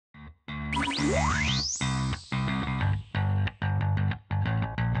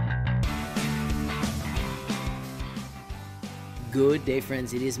Good day,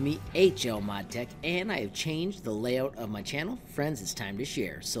 friends. It is me, HLModTech, and I have changed the layout of my channel. Friends, it's time to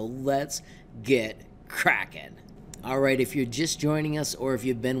share, so let's get cracking. Alright, if you're just joining us or if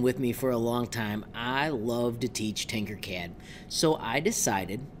you've been with me for a long time, I love to teach Tinkercad. So I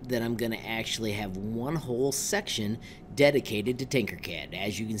decided that I'm going to actually have one whole section dedicated to Tinkercad.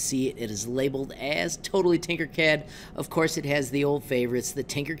 As you can see, it is labeled as Totally Tinkercad. Of course, it has the old favorites, the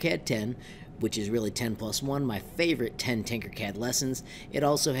Tinkercad 10, which is really 10 plus 1, my favorite 10 Tinkercad lessons. It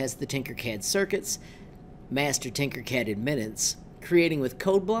also has the Tinkercad circuits, Master Tinkercad admittance, creating with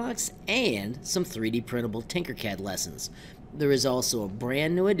code blocks, and some 3D printable Tinkercad lessons. There is also a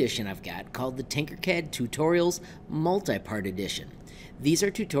brand new edition I've got called the Tinkercad Tutorials Multi-Part Edition. These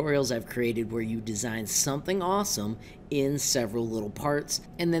are tutorials I've created where you design something awesome in several little parts,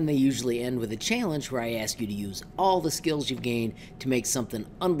 and then they usually end with a challenge where I ask you to use all the skills you've gained to make something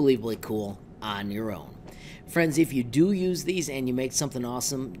unbelievably cool on your own. Friends, if you do use these and you make something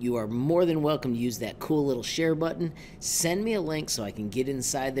awesome, you are more than welcome to use that cool little share button. Send me a link so I can get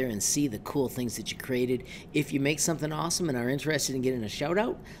inside there and see the cool things that you created. If you make something awesome and are interested in getting a shout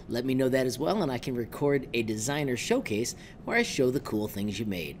out, let me know that as well, and I can record a designer showcase where I show the cool things you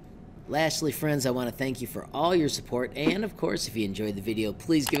made. Lastly, friends, I want to thank you for all your support, and of course, if you enjoyed the video,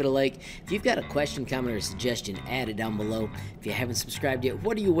 please give it a like. If you've got a question, comment, or suggestion, add it down below. If you haven't subscribed yet,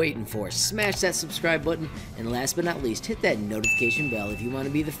 what are you waiting for? Smash that subscribe button, and last but not least, hit that notification bell if you want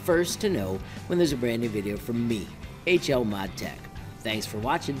to be the first to know when there's a brand new video from me, HLModTech. Thanks for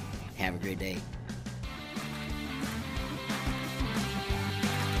watching. Have a great day.